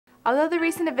Although the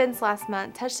recent events last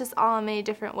month touched us all in many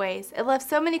different ways, it left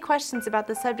so many questions about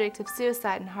the subject of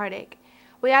suicide and heartache.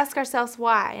 We ask ourselves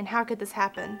why and how could this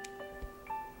happen?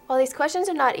 While these questions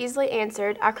are not easily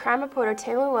answered, our crime reporter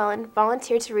Tamara Llewellyn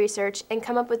volunteered to research and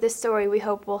come up with this story we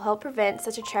hope will help prevent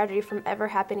such a tragedy from ever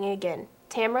happening again.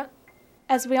 Tamara?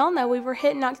 As we all know, we were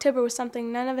hit in October with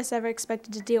something none of us ever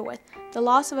expected to deal with, the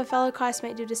loss of a fellow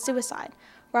classmate due to suicide.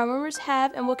 While rumors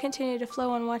have and will continue to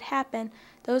flow on what happened,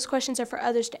 those questions are for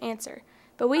others to answer.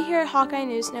 But we here at Hawkeye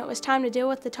News know it was time to deal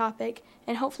with the topic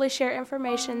and hopefully share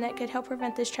information that could help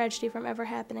prevent this tragedy from ever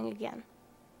happening again.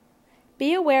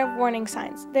 Be aware of warning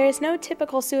signs. There is no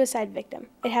typical suicide victim.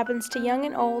 It happens to young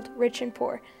and old, rich and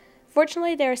poor.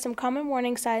 Fortunately, there are some common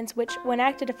warning signs which, when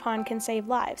acted upon, can save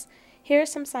lives. Here are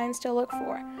some signs to look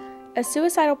for. A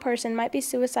suicidal person might be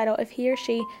suicidal if he or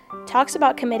she talks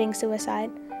about committing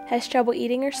suicide, has trouble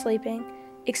eating or sleeping,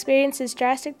 experiences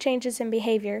drastic changes in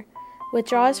behavior,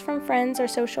 withdraws from friends or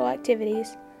social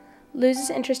activities, loses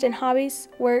interest in hobbies,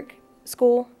 work,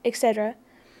 school, etc.,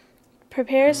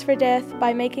 prepares for death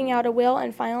by making out a will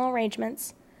and final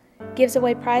arrangements, gives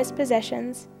away prized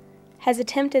possessions, has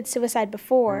attempted suicide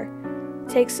before,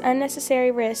 takes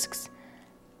unnecessary risks,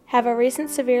 have a recent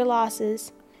severe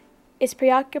losses, is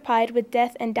preoccupied with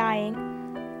death and dying,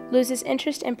 loses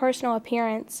interest in personal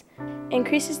appearance,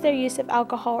 increases their use of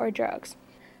alcohol or drugs.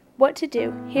 What to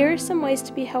do? Here are some ways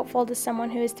to be helpful to someone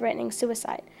who is threatening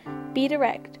suicide. Be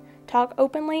direct. Talk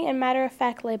openly and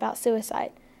matter-of-factly about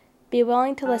suicide. Be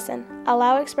willing to listen.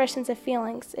 Allow expressions of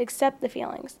feelings. Accept the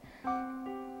feelings.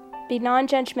 Be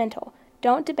non-judgmental.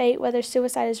 Don't debate whether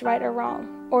suicide is right or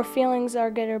wrong, or feelings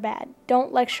are good or bad.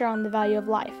 Don't lecture on the value of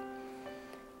life.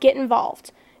 Get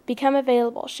involved. Become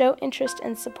available. Show interest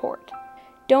and support.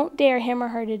 Don't dare him or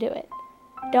her to do it.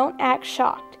 Don't act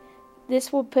shocked.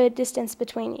 This will put distance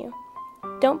between you.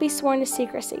 Don't be sworn to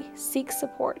secrecy. Seek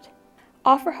support.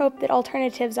 Offer hope that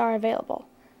alternatives are available.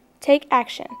 Take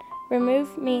action.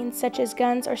 Remove means such as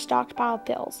guns or stockpile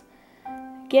pills.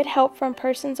 Get help from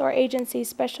persons or agencies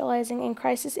specializing in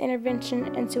crisis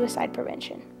intervention and suicide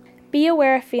prevention. Be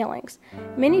aware of feelings.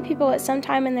 Many people at some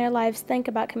time in their lives think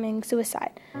about committing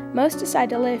suicide. Most decide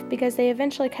to live because they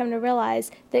eventually come to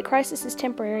realize that crisis is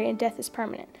temporary and death is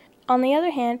permanent. On the other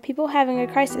hand, people having a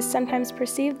crisis sometimes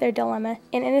perceive their dilemma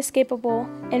as inescapable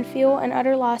and feel an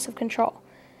utter loss of control.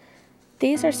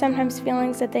 These are sometimes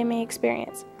feelings that they may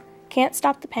experience. Can't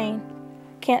stop the pain,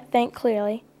 can't think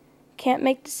clearly, can't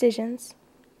make decisions,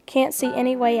 can't see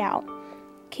any way out,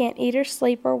 can't eat or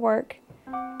sleep or work,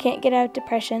 can't get out of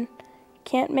depression,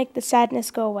 can't make the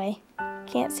sadness go away,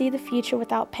 can't see the future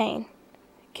without pain,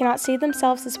 cannot see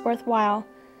themselves as worthwhile,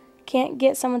 can't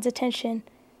get someone's attention,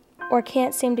 or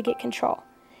can't seem to get control.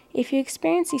 If you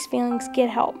experience these feelings, get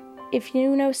help. If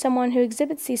you know someone who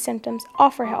exhibits these symptoms,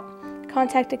 offer help.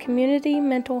 Contact a community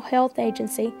mental health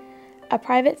agency, a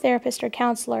private therapist or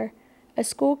counselor, a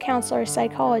school counselor or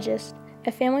psychologist,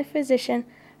 a family physician,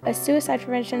 a suicide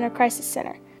prevention or crisis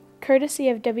center, courtesy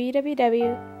of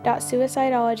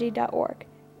www.suicidology.org,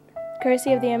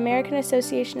 courtesy of the American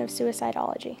Association of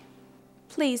Suicidology.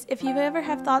 Please, if you ever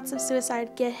have thoughts of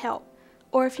suicide, get help.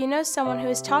 Or if you know someone who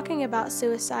is talking about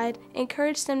suicide,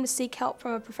 encourage them to seek help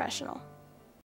from a professional.